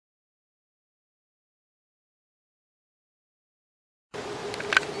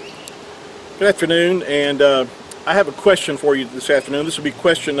Good afternoon, and I have a question for you this afternoon. This will be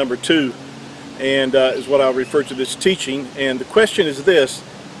question number 2, and is what I'll refer to this teaching. And the question is this: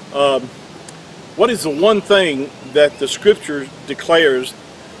 what is the one thing that the Scripture declares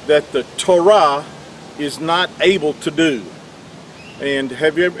that the Torah is not able to do? And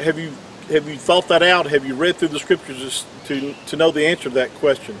have you thought that out? Have you read through the Scriptures to know the answer to that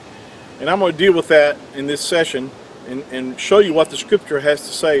question? And I'm going to deal with that in this session and show you what the Scripture has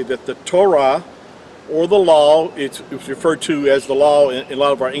to say, that the Torah, or the law, it's referred to as the law in a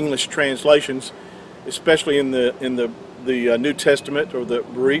lot of our English translations, especially in the New Testament, or the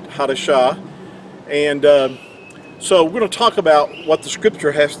Brit Hadashah. And so we're going to talk about what the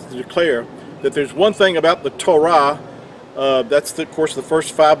Scripture has to declare, that there's one thing about the Torah, that's of course the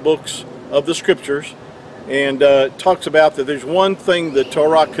first 5 books of the Scriptures, and it talks about that there's one thing the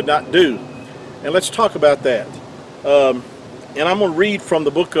Torah could not do. And let's talk about that. And I'm going to read from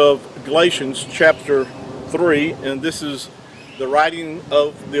the book of Galatians chapter 3, and this is the writing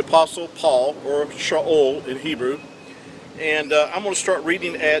of the Apostle Paul, or Shaul in Hebrew. And I'm going to start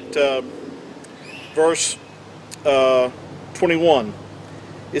reading at verse 21.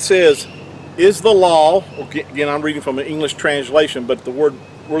 It says, "Is the law," again I'm reading from an English translation, but the word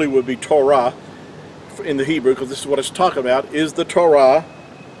really would be Torah in the Hebrew, because this is what it's talking about, "Is the Torah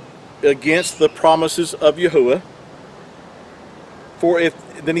against the promises of Yahuah? For if,"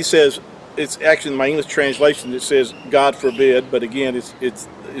 then he says, it's actually in my English translation it says God forbid, but again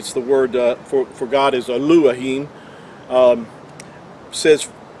it's the word for God is Elohim. Says,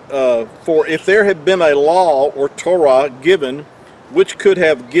 "For if there had been a law or Torah given which could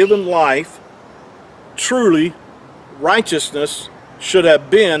have given life, truly righteousness should have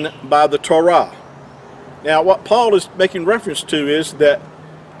been by the Torah." Now what Paul is making reference to is that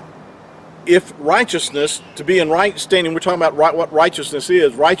if righteousness, to be in right standing, we're talking about what righteousness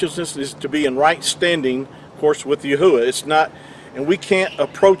is. Righteousness is to be in right standing, of course, with Yahuah. It's not, and we can't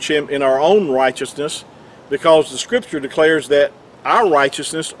approach Him in our own righteousness, because the Scripture declares that our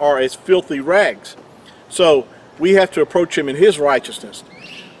righteousness are as filthy rags. So we have to approach Him in His righteousness.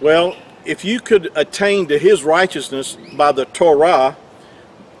 Well, if you could attain to His righteousness by the Torah,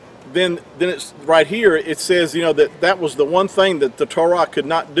 then it's right here. It says, you know, that was the one thing that the Torah could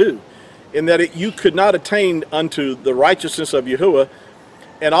not do, in that you could not attain unto the righteousness of Yahuah,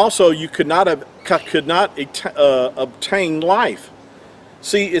 and also you could not obtain life.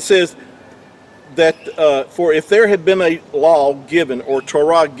 See, it says that for if there had been a law given, or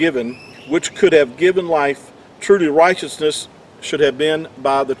Torah given, which could have given life, truly righteousness should have been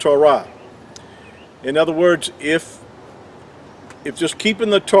by the Torah. In other words, if just keeping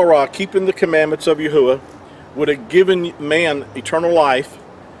the Torah, keeping the commandments of Yahuah would have given man eternal life,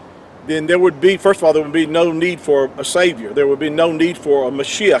 then there would be, first of all, there would be no need for a Savior. There would be no need for a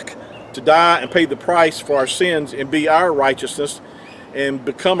Mashiach to die and pay the price for our sins and be our righteousness and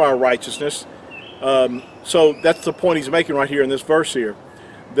become our righteousness. So that's the point he's making right here in this verse here,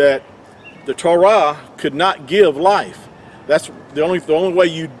 that the Torah could not give life. That's the only way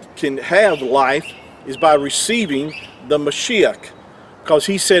you can have life is by receiving the Mashiach, because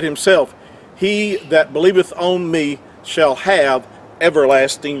he said himself, "He that believeth on me shall have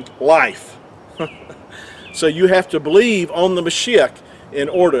everlasting life." So you have to believe on the Mashiach in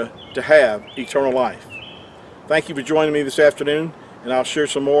order to have eternal life. Thank you for joining me this afternoon, and I'll share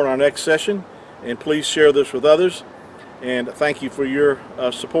some more in our next session. And please share this with others, and thank you for your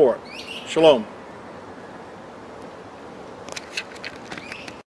support. Shalom.